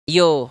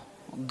Yo,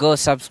 go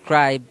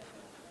subscribe,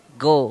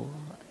 go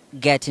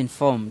get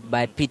informed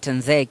by Peter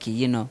Nzeki,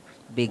 you know,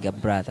 bigger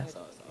brother.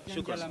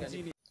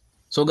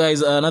 So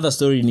guys, another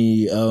story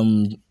ni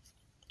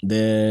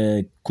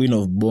the queen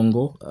of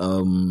bongo,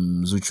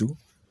 Zuchu,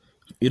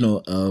 you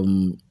know,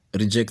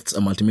 rejects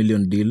a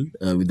multi-million deal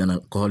with an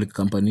alcoholic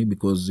company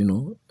because, you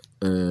know,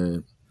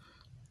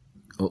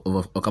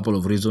 of a couple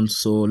of reasons.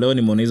 So leo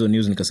nimeona hizo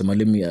news nikasema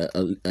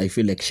I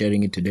feel like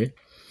sharing it today.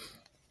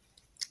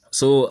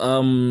 So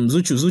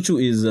Zuchu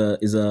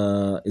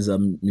is a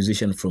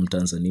musician from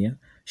Tanzania.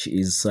 She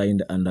is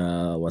signed under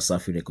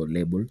Wasafi record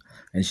label,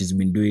 and she's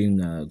been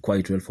doing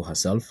quite well for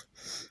herself.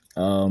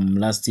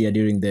 Last year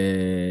during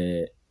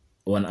the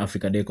One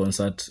Africa Day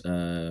concert,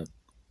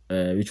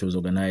 which was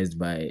organized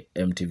by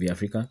MTV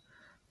Africa,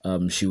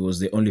 she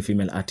was the only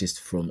female artist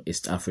from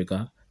East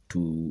Africa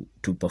to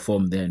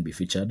perform there and be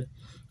featured.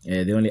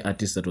 The only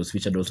artist that was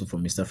featured also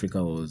from East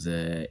Africa was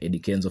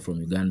Eddie Kenzo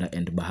from Uganda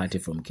and Bahati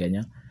from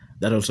Kenya.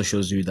 That also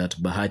shows you that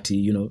Bahati,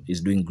 you know,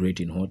 is doing great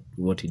in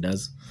what he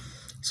does.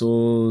 So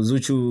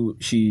Zuchu,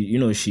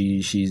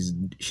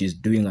 she's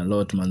doing a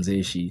lot,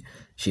 manze.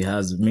 She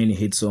has many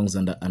hit songs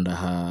under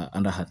her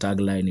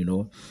tagline, you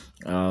know.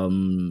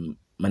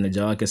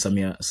 Manager wake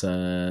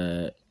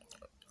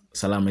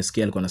Salama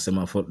Eskia alikuwa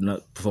anasema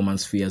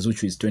performance fee ya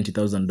Zuchu is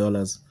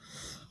 $20,000.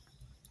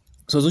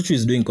 So Zuchu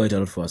is doing quite a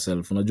lot for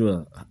herself.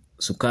 Unajua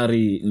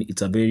Sukari,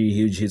 it's a very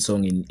huge hit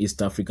song in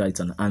East Africa. It's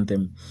an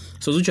anthem.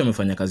 So Zuchu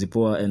amefanya kazi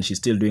poa, and she's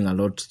still doing a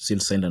lot, still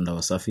signed under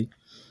Wasafi.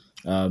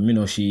 You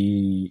know,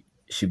 she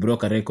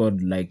broke a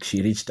record, like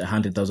she reached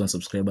 100,000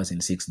 subscribers in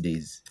 6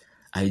 days.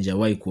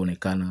 Haijawahi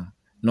kuonekana.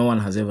 No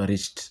one has ever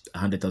reached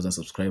 100,000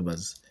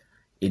 subscribers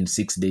in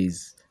 6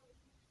 days.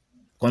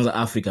 Kwanza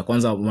Africa,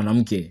 kwanza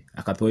mwanamke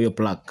akapewa hiyo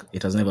plaque,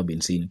 it has never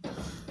been seen.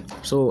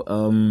 So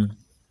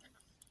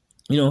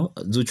you know,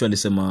 Zuchu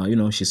alisema, you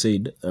know, she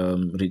said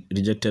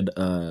rejected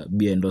a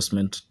beer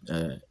endorsement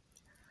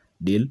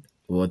deal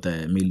worth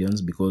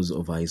millions because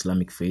of her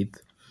Islamic faith,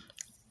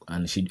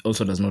 and she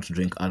also does not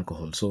drink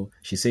alcohol. So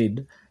she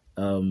said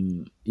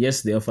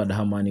yes, they offered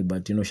her money,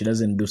 but you know, she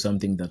doesn't do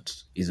something that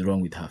is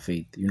wrong with her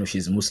faith. You know,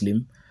 she's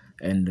Muslim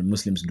and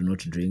Muslims do not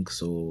drink.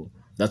 So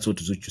that's what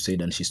Zuchu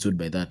said, and she stood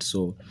by that.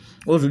 So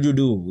what would you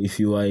do if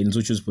you are in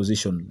Zuchu's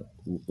position?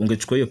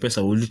 Ungechukua hiyo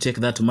pesa, will you take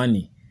that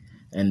money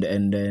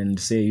and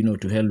say, you know,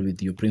 to hell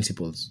with your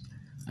principles?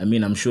 I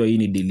mean, I'm sure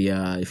hii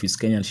deal, if it's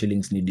Kenyan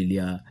shillings, ni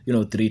deal, you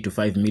know, 3 to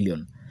 5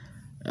 million.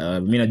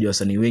 Mimi najua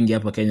wasanii wengi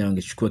hapa Kenya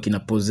wangechukua, kina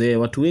Pose,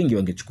 watu wengi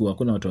wangechukua.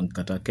 Hakuna watu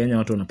wangekata. Kenya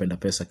watu wanapenda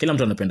pesa. Kila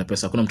mtu anapenda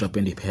pesa, hakuna mtu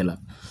apendi hela.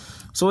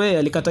 So yeye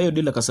alikata hiyo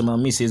deal, akasema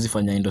mimi siwezi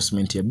fanya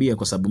endorsement ya bia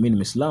kwa sababu mimi ni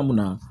Muislamu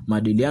na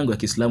maadili yangu ya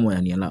Kiislamu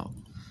hayaniallow.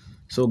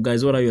 So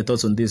guys, what are your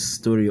thoughts on this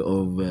story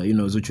of you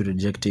know, Zuchu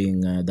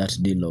rejecting that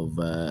deal of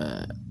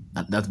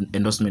that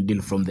endorsement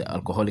deal from the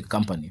alcoholic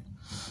company?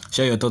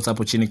 Share your thoughts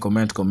hapo chini,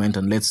 comment,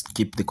 and let's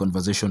keep the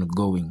conversation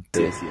going.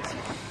 Yes.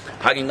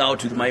 Hanging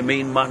out with my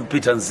main man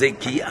Peter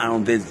Nzeki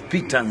on this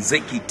Peter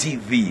Nzeki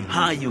TV.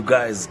 How you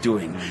guys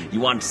doing? You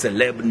want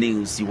celeb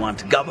news, you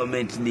want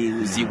government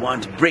news, you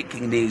want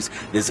breaking news.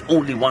 There's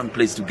only one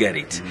place to get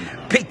it.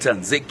 Peter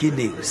Nzeki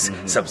News.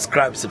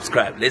 Subscribe.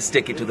 Let's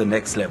take it to the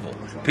next level.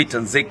 Peter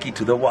Nzeki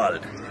to the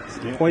world.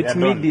 White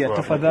media,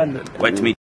 tafadhali. White media.